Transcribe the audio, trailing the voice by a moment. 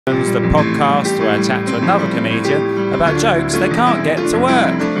The podcast where I chat to another comedian about jokes they can't get to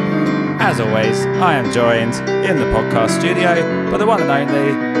work. As always, I am joined in the podcast studio by the one and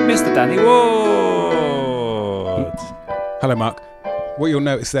only Mr. Danny Ward. Hello, Mark. What you'll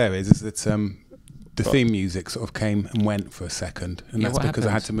notice there is that the theme music sort of came and went for a second, and that's because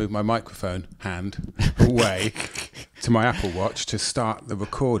I had to move my microphone hand away to my Apple Watch to start the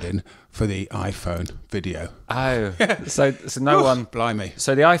recording for the iPhone video. Oh, so no one... Blimey.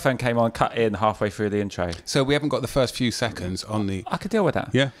 So the iPhone came on, cut in halfway through the intro. So we haven't got the first few seconds on the... I could deal with that.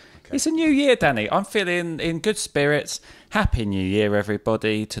 Yeah. Okay. It's a new year, Danny. I'm feeling in good spirits. Happy New Year,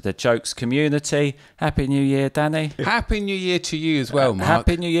 everybody, to the jokes community. Happy New Year, Danny. Happy New Year to you as well, Mark.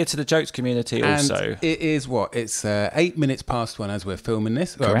 Happy New Year to the jokes community also. And it is what? It's 8 minutes past one as we're filming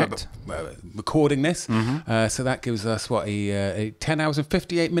this. Correct. Recording this. Mm-hmm. So that gives us, what, 10 hours and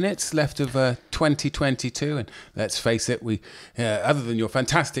 58 minutes left of 2022. And let's face it, we other than your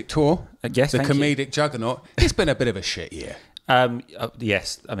fantastic tour, yes, the comedic juggernaut, it's been a bit of a shit year.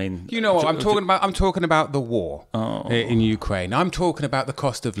 Yes, I mean... You know what I'm talking about? I'm talking about the war in Ukraine. I'm talking about the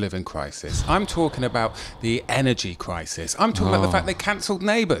cost of living crisis. I'm talking about the energy crisis. I'm talking about the fact they cancelled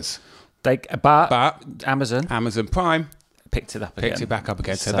Neighbours. But Amazon Prime picked it up again. Picked it back up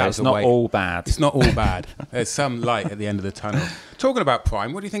again. So it's not all bad. It's not all bad. There's some light at the end of the tunnel. Talking about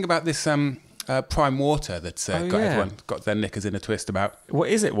Prime, what do you think about this Prime water that's everyone got their knickers in a twist about? What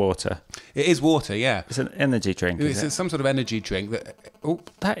is it, water? It is water, yeah. It's an energy drink, It's some sort of energy drink.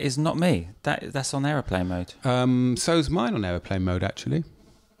 That is not me. That's on aeroplane mode. So's mine on aeroplane mode, actually.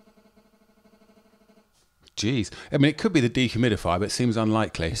 Jeez. I mean, it could be the dehumidifier, but it seems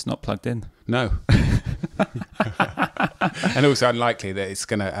unlikely. It's not plugged in. No. And also unlikely that it's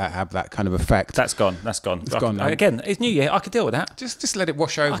going to have that kind of effect. That's gone. It's gone now. Again, it's New Year. I could deal with that. Just let it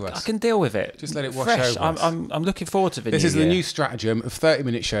wash over us. I can deal with it. Just let it wash Fresh. over us. I'm looking forward to the This New is Year. the new stratagem of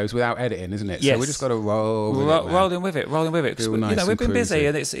 30-minute shows without editing, isn't it? Yes. So we just got to rolling with it. Rolling with it. Feel nice We've been busy, cruisy.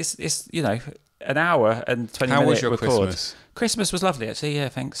 and it's an hour and 20 minutes. How was your record. Christmas? Christmas was lovely, actually. Yeah,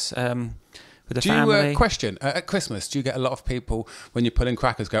 thanks. With the Do family. you question at Christmas? Do you get a lot of people when you're pulling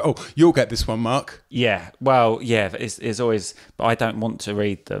crackers go, "Oh, you'll get this one, Mark"? Yeah, well, yeah, it's always. But I don't want to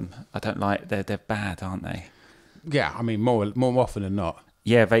read them. I don't like. They're bad, aren't they? Yeah, I mean more often than not.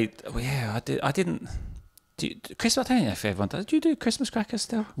 Yeah, I didn't. Christmas. I don't know if everyone does. Do you do Christmas crackers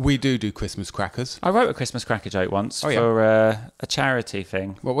still? We do Christmas crackers. I wrote a Christmas cracker joke once for a charity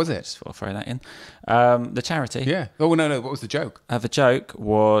thing. What was it? Just thought I'd throw that in. The charity. Yeah. Oh no. What was the joke? The joke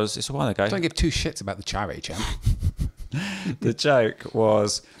was. It's a while ago. Don't give two shits about the charity, champ. The joke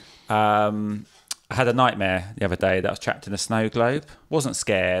was. I had a nightmare the other day that I was trapped in a snow globe. Wasn't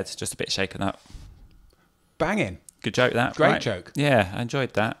scared, just a bit shaken up. Banging. Good joke, that. Great right? joke. Yeah, I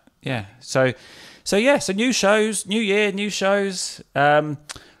enjoyed that. Yeah. So new shows, new year, new shows. How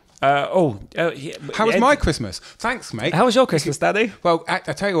was my Christmas? Thanks, mate. How was your Christmas, Daddy? Well, I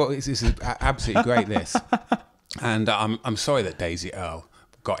tell you what, this is absolutely great. This, and I'm sorry that Daisy Earle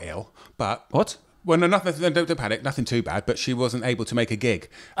got ill, but what? Well, no, nothing. Don't panic. Nothing too bad. But she wasn't able to make a gig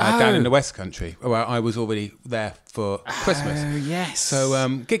down in the West Country, where I was already there for Christmas. Oh, yes. So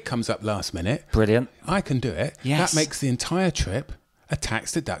gig comes up last minute. Brilliant. I can do it. Yes. That makes the entire trip a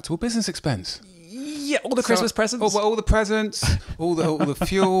tax-deductible business expense. Yeah, all the Christmas presents. All the presents, all the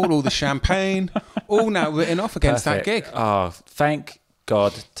fuel, all the champagne, all now written off against Perfect. that gig. Oh, thank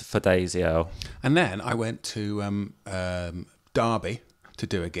God for Daisy Earle. And then I went to Derby to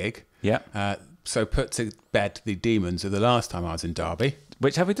do a gig. Yeah. So put to bed the demons of the last time I was in Derby.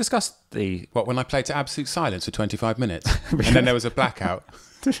 Which have we discussed when I played to absolute silence for 25 minutes. And then there was a blackout.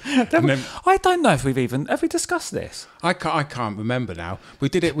 I don't know if have we discussed this? I can't remember now. We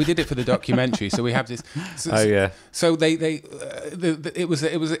did it for the documentary, so we have this. Oh yeah. So the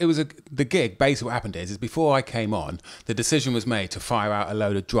gig. Basically, what happened is before I came on, the decision was made to fire out a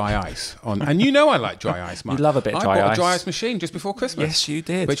load of dry ice on. And you know I like dry ice, Mark. You love a bit of dry ice. I bought a dry ice machine just before Christmas. Yes, you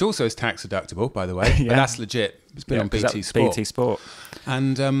did. Which also is tax deductible, by the way. Yeah. But that's legit. It's been on BT Sport. BT Sport.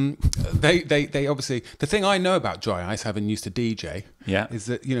 And they obviously, the thing I know about dry ice, having used to DJ, is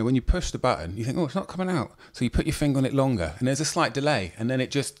that when you push the button, you think, oh, it's not coming out. So you put your finger on it longer, and there's a slight delay, and then it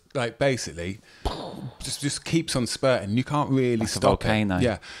just basically just keeps on spurting. You can't really stop volcano. it.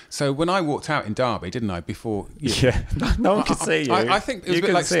 Yeah. So when I walked out in Derby, didn't I? Before no one could see you. I think it was a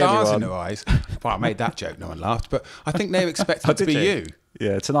bit like stars in their eyes. Well, I made that joke. No one laughed, but I think they were expecting it to be you.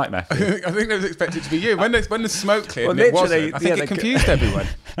 Yeah, tonight, Matthew. I think they was expected to be you. When the smoke cleared, it wasn't. I think it confused everyone.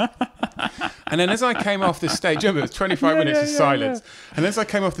 And then as I came off the stage, remember, it was 25 minutes of silence. And as I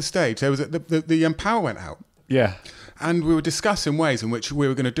came off the stage, there was the power went out. Yeah. And we were discussing ways in which we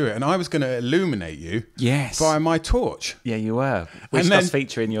were going to do it. And I was going to illuminate you via my torch. Yeah, you were. Which does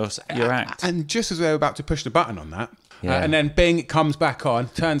feature in your act. And just as we were about to push the button on that, and then bing, it comes back on.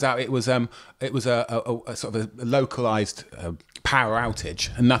 Turns out it was a sort of a localized power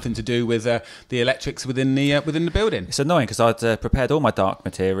outage and nothing to do with the electrics within the building. It's annoying because I'd prepared all my dark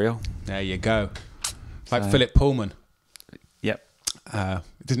material. There you go. It's like Philip Pullman. Yep.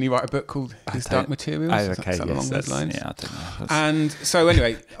 Didn't he write a book called His Dark Materials? Oh, okay, along those lines? Yeah, I don't know. And so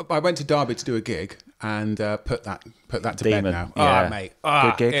anyway, I went to Derby to do a gig and put that to bed now. Yeah. Oh, mate.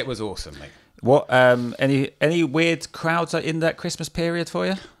 Good gig. It was awesome, mate. What? Any weird crowds in that Christmas period for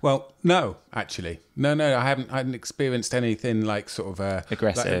you? Well, no, actually, no. I hadn't experienced anything like sort of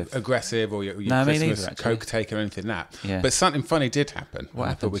aggressive or your Christmas coke taker or anything like that. Yeah. But something funny did happen. What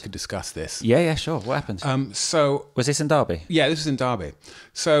happened? I thought we could discuss this. Yeah, sure. What happened? So was this in Derby? Yeah, this was in Derby.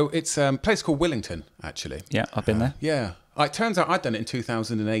 So it's a place called Willington, actually. Yeah, I've been there. Yeah. It turns out I'd done it in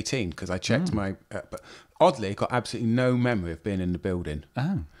 2018 because I checked my. But oddly, got absolutely no memory of being in the building.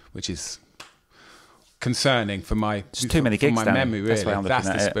 Which is concerning for my too many gigs, for my memory, really. That's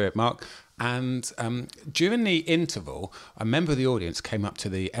the spirit, Mark. And during the interval, a member of the audience came up to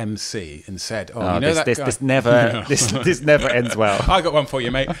the MC and said, "Oh, you know that guy?" This never ends well. I got one for you,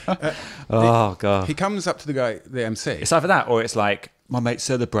 mate. God! He comes up to the MC. It's either that or it's like, my mate's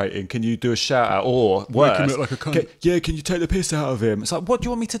celebrating, can you do a shout out? Or worse, make him look like a cunt. Can you take the piss out of him? It's like, what do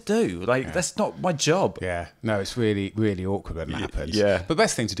you want me to do? Like, that's not my job. Yeah, no, it's really, really awkward when that happens. Yeah. But the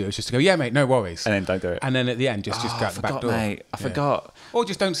best thing to do is just to go, yeah, mate, no worries. And then don't do it. And then at the end, just go out the back door. Mate, I forgot. Or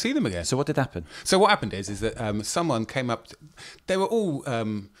just don't see them again. So what did happen? So what happened is that someone came up, they were all...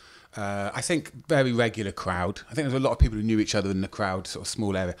 I think very regular crowd. I think there's a lot of people who knew each other in the crowd, sort of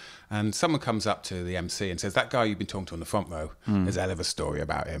small area. And someone comes up to the MC and says, "That guy you've been talking to on the front row, there's a hell of a story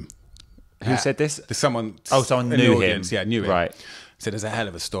about him." Who said this? There's someone. Someone knew him. Yeah, knew him. Right. Said there's a hell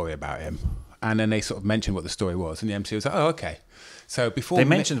of a story about him. And then they sort of mentioned what the story was, and the MC was like, "Oh, okay." So before they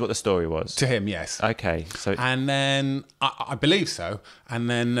mentioned what the story was to him, yes. Okay. So and then I believe so. And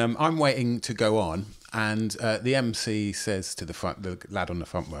then I'm waiting to go on. And the MC says to the lad on the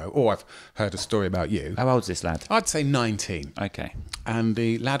front row, "Oh, I've heard a story about you." How old's this lad? I'd say 19. Okay. And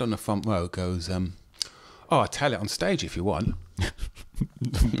the lad on the front row goes, "Oh, I'll tell it on stage if you want."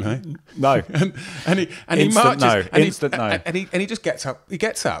 Right? No. and he marches. No. Instant no. And he just gets up. He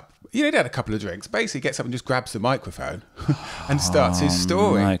gets up. You know, he had a couple of drinks. Basically, gets up and just grabs the microphone and starts his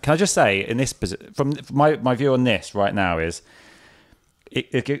story. No. Can I just say, in this from my view on this right now is,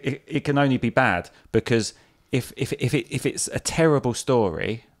 it can only be bad because if it's a terrible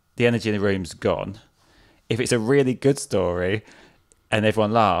story, the energy in the room's gone. If it's a really good story and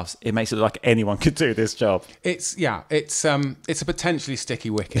everyone laughs, it makes it look like anyone could do this job. It's a potentially sticky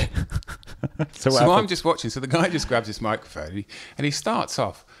wicket. So I'm just watching. So the guy just grabs this microphone and he starts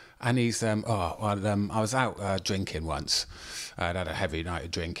off. And he's, I was out drinking once. I'd had a heavy night of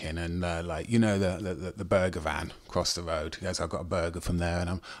drinking, and the burger van across the road. He goes, "I've got a burger from there,"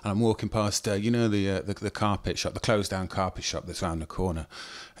 and I'm walking past, the carpet shop, the closed down carpet shop that's around the corner.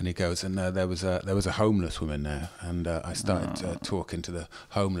 And he goes, and there was a homeless woman there, and I started talking to the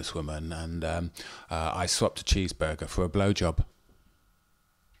homeless woman, and I swapped a cheeseburger for a blowjob.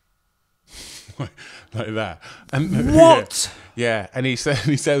 Like that. And what? Yeah, and he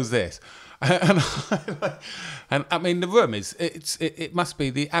says this, and I mean the room is it must be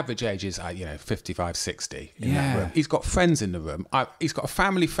the average age is 55, 60 in that room. He's got friends in the room. He's got a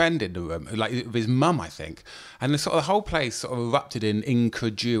family friend in the room, like with his mum, I think, and the whole place sort of erupted in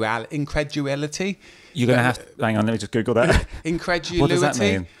incredulity. You're gonna have to hang on. Let me just Google that. Incredulity. What does that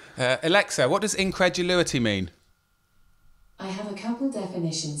mean? Alexa, what does incredulity mean? I have a couple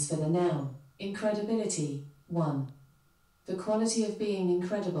definitions for the noun. Incredibility. 1. The quality of being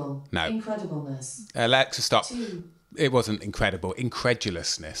incredible. No. Incredibleness. Alexa, stop. 2. It wasn't incredible.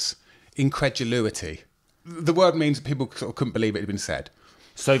 Incredulousness. Incredulity. The word means people sort of couldn't believe it had been said.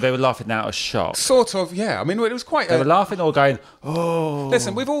 So they were laughing out of shock. Sort of, yeah. I mean, it was quite. They were laughing or going, "Oh."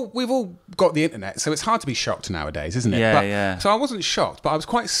 Listen, we've all got the internet, so it's hard to be shocked nowadays, isn't it? Yeah. So I wasn't shocked, but I was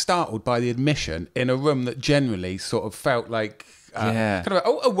quite startled by the admission in a room that generally sort of felt like kind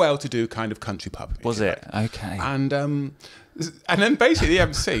of a well-to-do kind of country pub. Was it? Okay. And then basically the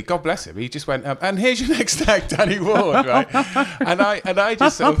MC, God bless him, he just went, "And here's your next act, Danny Ward," right? and I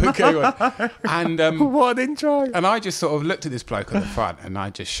just sort of came on, and what an intro! And I just sort of looked at this bloke at the front, and I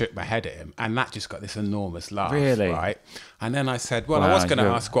just shook my head at him, and that just got this enormous laugh. Really? Right? And then I said, "Well, I was going to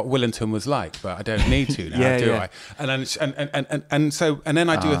ask what Willington was like, but I don't need to now, do I?" And then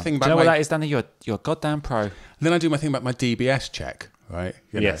I do a thing about do you know what that is, Danny? You're a goddamn pro. Then I do my thing about my DBS check. right?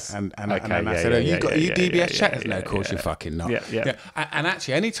 Yes. And I said, you DBS checkers? No, of course you're fucking not. Yeah. And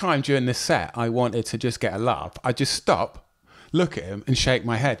actually, any time during this set I wanted to just get a laugh, I just stop, look at him and shake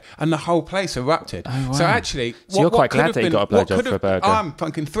my head, and the whole place erupted. Oh, wow. So actually, you're quite glad that you got a blowjob for a burger. I'm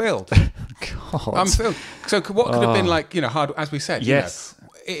fucking thrilled. God. I'm thrilled. So what could have been like, hard, as we said, yes.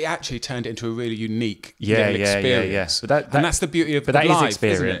 It actually turned it into a really unique little experience. But and that's the beauty of but that live, is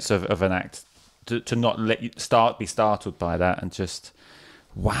experience of an act, to not let you be startled by that and just,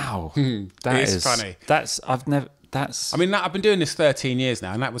 wow. That is funny. I mean, I've been doing this 13 years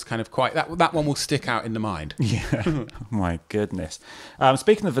now, and that was kind of quite... That one will stick out in the mind. Yeah. Oh, my goodness.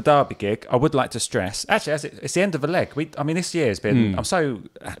 Speaking of the Derby gig, I would like to stress... Actually, it's the end of a leg. This year has been... I'm so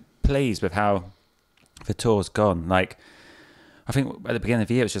pleased with how the tour's gone. Like, I think at the beginning of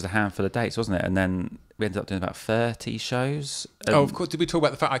the year, it was just a handful of dates, wasn't it? And then we ended up doing about 30 shows. Of course. Did we talk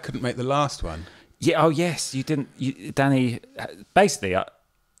about the fact I couldn't make the last one? Yeah. Oh, yes. You didn't... Danny... Basically, I'd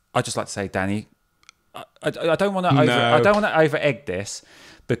just like to say, Danny... I don't want to over egg this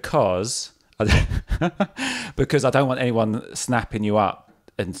because I don't want anyone snapping you up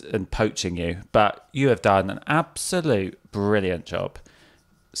and poaching you. But you have done an absolute brilliant job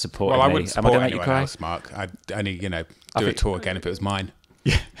supporting me. Well, I wouldn't support anyone else, Mark. I'd only do a tour again if it was mine.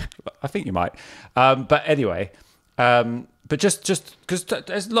 Yeah, I think you might. But anyway. But just because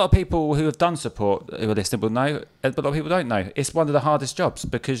there's a lot of people who have done support who are listening will know, but a lot of people don't know. It's one of the hardest jobs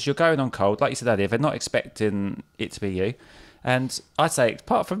because you're going on cold, like you said earlier. They're not expecting it to be you, and I'd say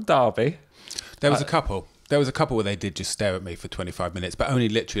apart from Derby, there was a couple. There was a couple where they did just stare at me for 25 minutes, but only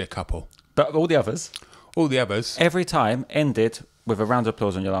literally a couple. But all the others, every time ended with a round of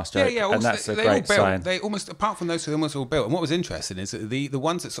applause on your last joke. Yeah. And that's a great sign. They almost, apart from those two, they almost all built. And what was interesting is that the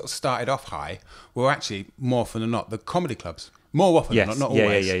ones that sort of started off high were actually more often than not the comedy clubs. More often than not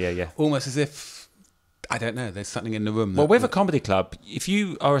always. Yeah. Almost as if, I don't know, there's something in the room. Well, with a comedy club, if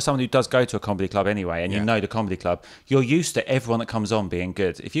you are someone who does go to a comedy club anyway, and you know the comedy club, you're used to everyone that comes on being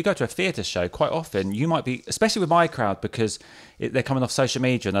good. If you go to a theatre show, quite often you might be, especially with my crowd, because they're coming off social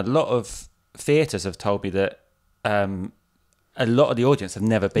media, and a lot of theatres have told me that a lot of the audience have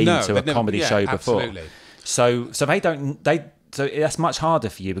never been to a comedy show before. Absolutely. So that's much harder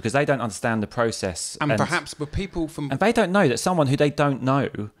for you because they don't understand the process. And perhaps with people from... And they don't know that someone who they don't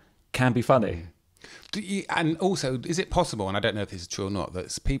know can be funny. And also, is it possible, and I don't know if this is true or not,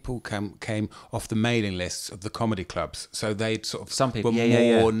 that people came off the mailing lists of the comedy clubs, so they'd sort of some people were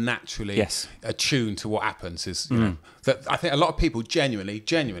more naturally attuned to what happens. Is you know, that I think a lot of people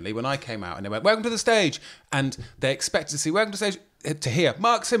genuinely, when I came out and they went, "Welcome to the stage," and they expected to see "Welcome to the stage" to hear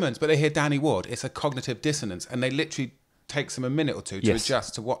Mark Simmons, but they hear Danny Ward. It's a cognitive dissonance, and they literally takes them a minute or two to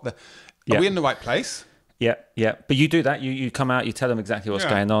adjust to what the... Are we in the right place? Yeah. But you do that. You come out, you tell them exactly what's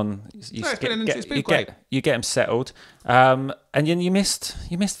going on. It's been great. You get them settled. And you missed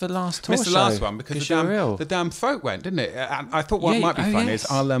the last tour show. Missed the last one because the damn throat went, didn't it? I thought what might be fun is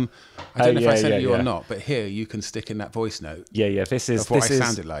I don't know if I sent it you or not, but here you can stick in that voice note. Yeah. This is what I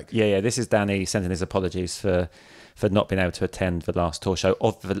sounded like. Yeah. This is Danny sending his apologies for not being able to attend the last tour show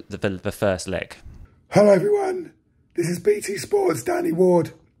of the first leg. Hello everyone. This is BT Sports Danny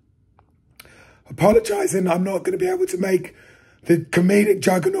Ward. Apologising, I'm not going to be able to make the comedic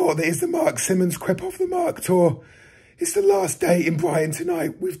juggernaut that is the Mark Simmons Quip Off the Mark tour. It's the last day in Brighton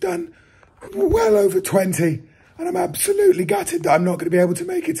tonight. We've done well over 20, and I'm absolutely gutted that I'm not going to be able to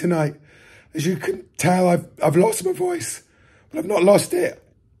make it tonight. As you can tell, I've lost my voice, but I've not lost it.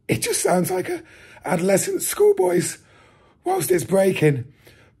 It just sounds like a adolescent schoolboy's whilst it's breaking.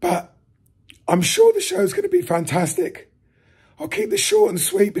 But I'm sure the show's going to be fantastic. I'll keep this short and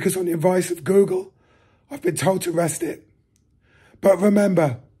sweet because on the advice of Google, I've been told to rest it. But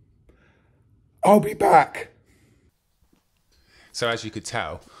remember, I'll be back. So as you could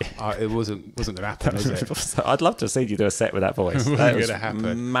tell, it wasn't going to happen, was it? I'd love to see you do a set with that voice. That was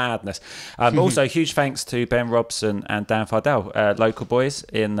madness. Also, huge thanks to Ben Robson and Dan Fardell, local boys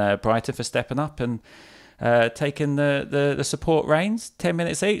in Brighton, for stepping up and taking the support reins. 10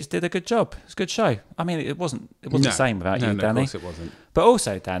 minutes each, did a good job. It's a good show. I mean, it wasn't the same without you, Danny. Of course it wasn't. But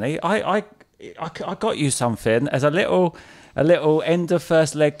also, Danny, I got you something as a little end of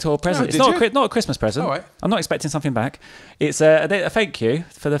first leg tour present. Oh, it's not a Christmas present. All right. I'm not expecting something back. It's a thank you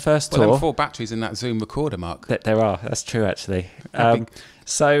for the first tour. There were 4 batteries in that Zoom recorder, Mark. There are. That's true, actually.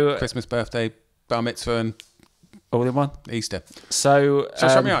 So Christmas, birthday, bar mitzvah, and all in one. Easter. So shall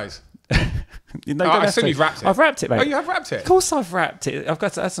I shut my eyes? I assume you've wrapped it. I've wrapped it, mate. Oh, you have wrapped it? Of course I've wrapped it. I've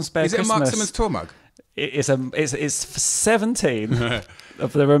got to add some spare Christmas. Is it a Mark Simmons tour mug? It's 17.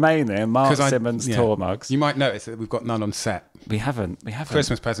 of the remaining Mark Simmons tour mugs. You might notice that we've got none on set. We haven't.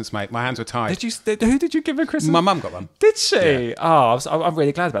 Christmas presents, mate. My hands were tied. Who did you give a Christmas? My mum got one. Did she? Yeah. Oh, I'm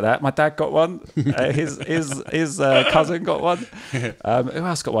really glad about that. My dad got one. His cousin got one. Who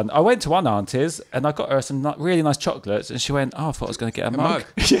else got one? I went to one auntie's and I got her some really nice chocolates, and she went, "Oh, I thought I was going to get a mug."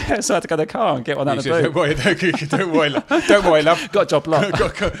 Yeah, so I had to go to the car and get one out of the boot. Don't worry, love. Got a job lot.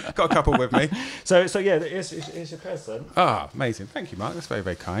 got a couple with me. So yeah, here's your present. Ah, amazing. Thank you, Mark. That's very,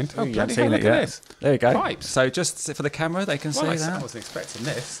 very kind. Oh, you haven't seen it yet. There you go. Pipes. So just for the camera, they can see that. I wasn't expecting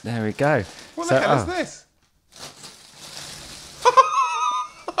this. There we go. What the hell is this?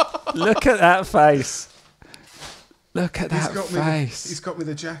 Look at that face. Look at that face. He's got me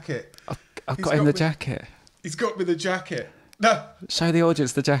the jacket. I've got him the jacket. He's got me the jacket. No. Show the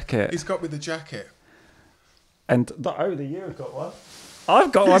audience the jacket. He's got me the jacket. And not only you have got one,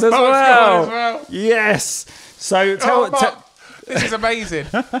 I've got one as well. Yes. So this is amazing.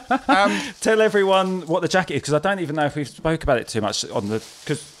 Tell everyone what the jacket is, because I don't even know if we've spoke about it too much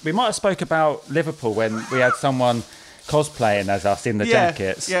because we might have spoke about Liverpool when we had someone cosplaying as us in the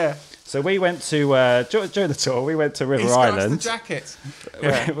jackets. Yeah. So we went to during the tour. We went to River Island. The jackets.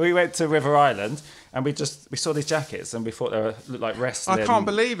 We went to River Island, and we saw these jackets, and we thought they looked like wrestling. I can't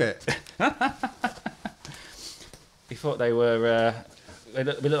believe it. We thought they were. We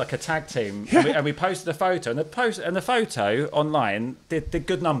looked like a tag team, and we posted a photo, and the photo online did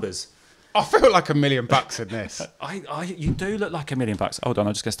good numbers. I feel like $1 million in this. You do look like $1 million. Hold on,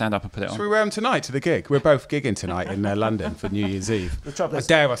 I'm just going to stand up and put it on. Should we wear them tonight to the gig? We're both gigging tonight in London for New Year's Eve. I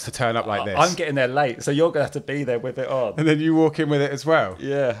dare us to turn up like this. I'm getting there late, so you're going to have to be there with it on. And then you walk in with it as well.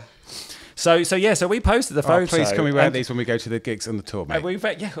 Yeah. So we posted the photo. Please, can we wear these when we go to the gigs on the tour, mate?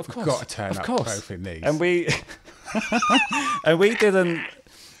 Yeah, of course. Got to turn up both in these. And we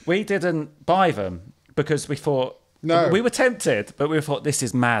didn't buy them because we thought. No. We were tempted, but we thought this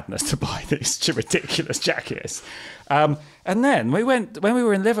is madness to buy these ridiculous jackets. And then when we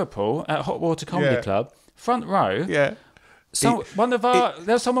were in Liverpool at Hot Water Comedy Club, front row. Yeah. So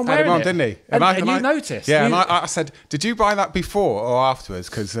there was someone wearing it. Didn't he? And you noticed. Yeah, and I said, did you buy that before or afterwards?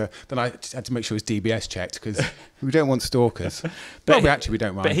 Because then I had to make sure it was DBS checked because we don't want stalkers. But we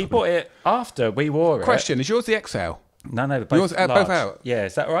don't mind. But he bought it after we wore it. Question, is yours the XL? No, both out. Yeah,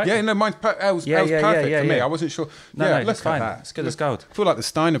 is that right? Yeah, no, mine's L's perfect for me. I wasn't sure. No, look it's fine. at that. It's good as gold. I feel like the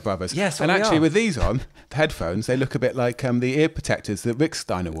Steiner brothers. Yes, and actually with these on, the headphones, they look a bit like the ear protectors that Rick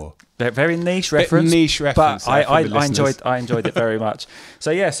Steiner wore. They're very niche reference. But I enjoyed it very much.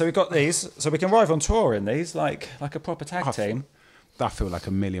 So we got these, so we can arrive on tour in these like a proper tag team. I feel like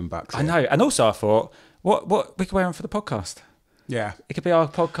 $1 million. I know, and also I thought, what we could wear them for the podcast. Yeah, it could be our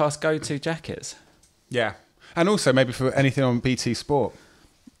podcast go-to jackets. Yeah. And also maybe for anything on BT Sport.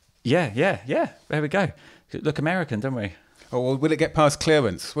 Yeah. There we go. Look American, don't we? Oh, well, will it get past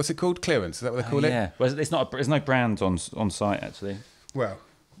clearance? What's it called? Clearance? Is that what they call it? Yeah. Well, it's not. There's no brand on site actually. Well,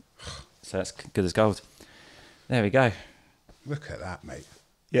 so that's good as gold. There we go. Look at that, mate.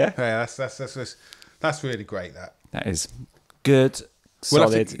 Yeah. Yeah, that's really great. That is good.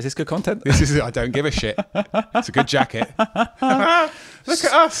 Solid. Is this good content? This is. I don't give a shit. It's a good jacket. Look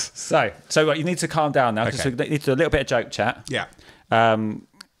at us. So you need to calm down now because we need to do a little bit of joke chat. Yeah.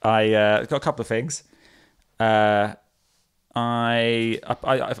 I got a couple of things. I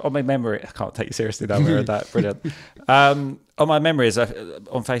on my memory, I can't take you seriously now. We're that brilliant. On my memories,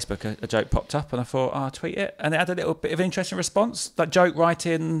 on Facebook, a joke popped up, and I thought, I'll tweet it, and it had a little bit of an interesting response, that joke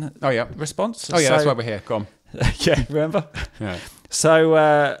writing. Response. Oh yeah, that's why we're here. Go on. Yeah, remember? Yeah. So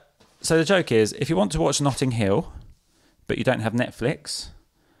the joke is, if you want to watch Notting Hill, but you don't have Netflix,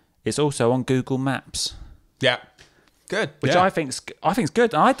 it's also on Google Maps. Yeah. Good. Which I think's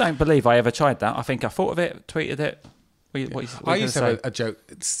good. And I don't believe I ever tried that. I think I thought of it, tweeted it. I used to have a joke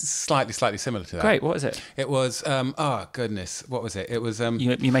slightly similar to that. Great. What is it? It was, oh goodness, what was it? It was...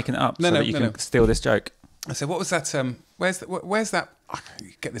 You're making it up that you can steal this joke. I said, what was that? Where's that?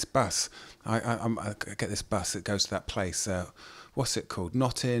 Get this bus. I get this bus that goes to that place. What's it called?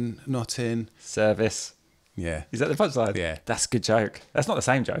 Not in. Service. Yeah. Is that the punchline? Yeah. That's a good joke. That's not the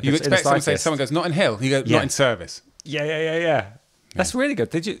same joke. You expect someone goes, Notting Hill. You go, not in service. Yeah. That's really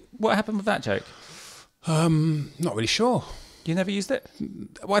good. What happened with that joke? Not really sure. You never used it?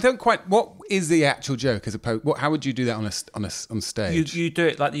 Well, I don't quite. What is the actual joke as opposed? How would you do that on stage? You do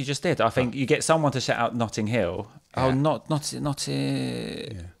it like you just did. I think you get someone to shout out Notting Hill. Yeah. Oh, not here.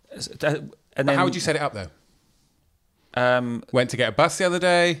 Yeah. And then, how would you set it up though? Went to get a bus the other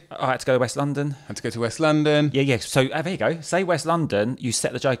day. I had to go to West London. Had to go to West London. Yeah. So there you go. Say West London. You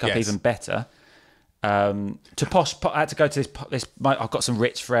set the joke up even better. I had to go to this. I've got some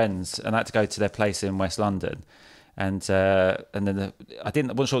rich friends, and I had to go to their place in West London. And then I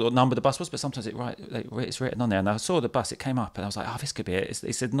wasn't sure what number the bus was, but sometimes it's written on there. And I saw the bus, it came up, and I was like, oh, this could be it.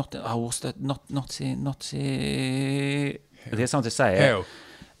 It said what's the not in. There's something to say it. Hill.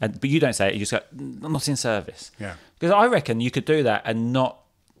 But you don't say it. You just go, not in service. Yeah. Because I reckon you could do that and not.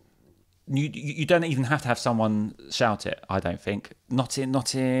 You don't even have to have someone shout it. I don't think not in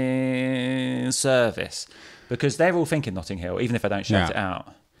service, because they're all thinking Notting Hill, even if I don't shout it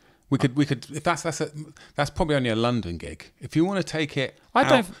out. We could if that's probably only a London gig. If you want to take it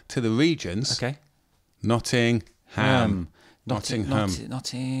out to the regions, okay, Nottingham. Because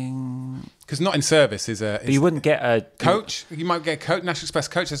not in service is a. But you wouldn't get a coach. You might get a coach. National Express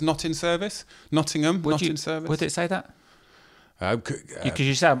coach says not in service. Nottingham, in service. Would it say that? Because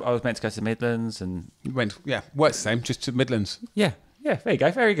you said I was meant to go to the Midlands and works the same, just to Midlands. Yeah, there you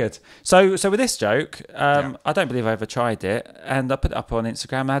go, very good. So with this joke, I don't believe I ever tried it, and I put it up on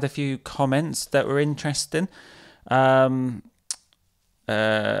Instagram. I had a few comments that were interesting. One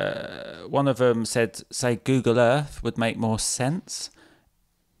of them said, "Say Google Earth would make more sense."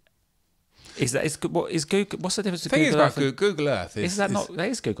 What's the difference between Google Earth? Google Earth that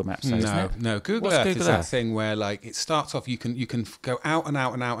is Google Maps, though, isn't it? No. Google Earth is that thing where like it starts off. You can go out and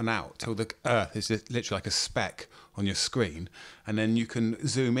out and out and out till the Earth is literally like a speck on your screen, and then you can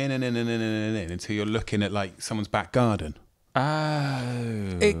zoom in and in and in and in until you're looking at like someone's back garden.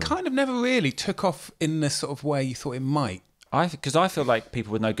 Oh, it kind of never really took off in the sort of way you thought it might. Because I feel like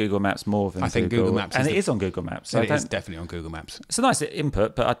people would know Google Maps more than I think Google Maps, and it is on Google Maps. So it is definitely on Google Maps. It's a nice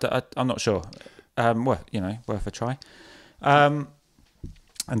input, but I'm not sure. Worth a try. And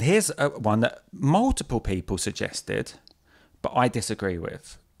here's one that multiple people suggested, but I disagree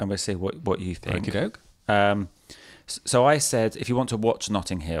with, and we'll see what you think. Okey doke. So I said, if you want to watch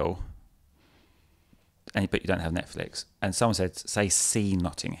Notting Hill, but you don't have Netflix, and someone said, say see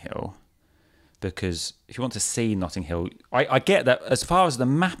Notting Hill. Because if you want to see Notting Hill, I get that as far as the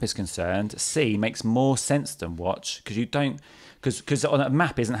map is concerned, see makes more sense than watch, because you don't, because on a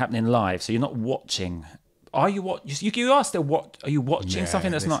map isn't happening live, so you're not watching. Are you You are still Are you watching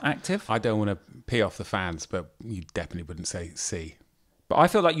something that's not active? I don't want to pee off the fans, but you definitely wouldn't say see. But I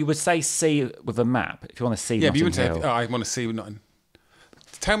feel like you would say see with a map if you want to see. Yeah, Notting but you Hill. would say, I want to see Notting.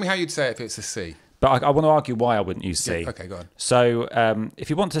 Tell me how you'd say it if it's a C. But I want to argue why I wouldn't use C. Yeah, okay, go on. So if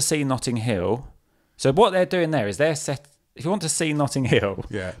you want to see Notting Hill, so what they're doing there is they're set. If you want to see Notting Hill,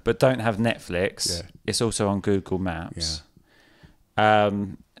 but don't have Netflix, it's also on Google Maps. Yeah.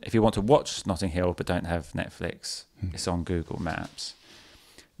 If you want to watch Notting Hill but don't have Netflix, it's on Google Maps.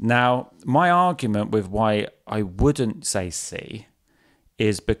 Now, my argument with why I wouldn't say C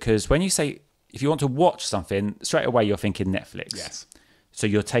is because when you say, if you want to watch something, straight away you're thinking Netflix. Yes. So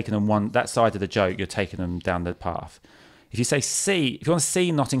you're taking them that side of the joke, you're taking them down the path. If you say see, if you want to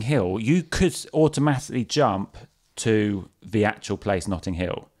see Notting Hill, you could automatically jump to the actual place, Notting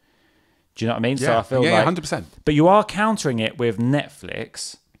Hill. Do you know what I mean? Yeah, so I feel like 100%. But you are countering it with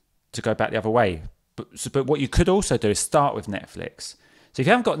Netflix to go back the other way. But what you could also do is start with Netflix. So if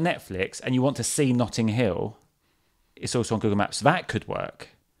you haven't got Netflix and you want to see Notting Hill, it's also on Google Maps. That could work.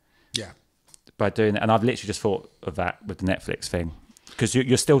 Yeah. By doing it, and I've literally just thought of that with the Netflix thing, because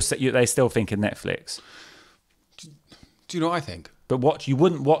they're still thinking Netflix. Do you know what I think? But you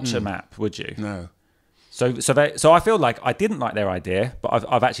wouldn't watch a map, would you? No. So I feel like I didn't like their idea, but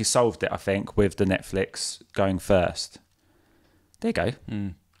I've actually solved it, I think, with the Netflix going first. There you go.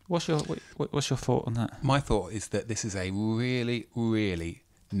 What's your thought on that? My thought is that this is a really, really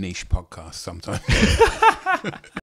niche podcast sometimes.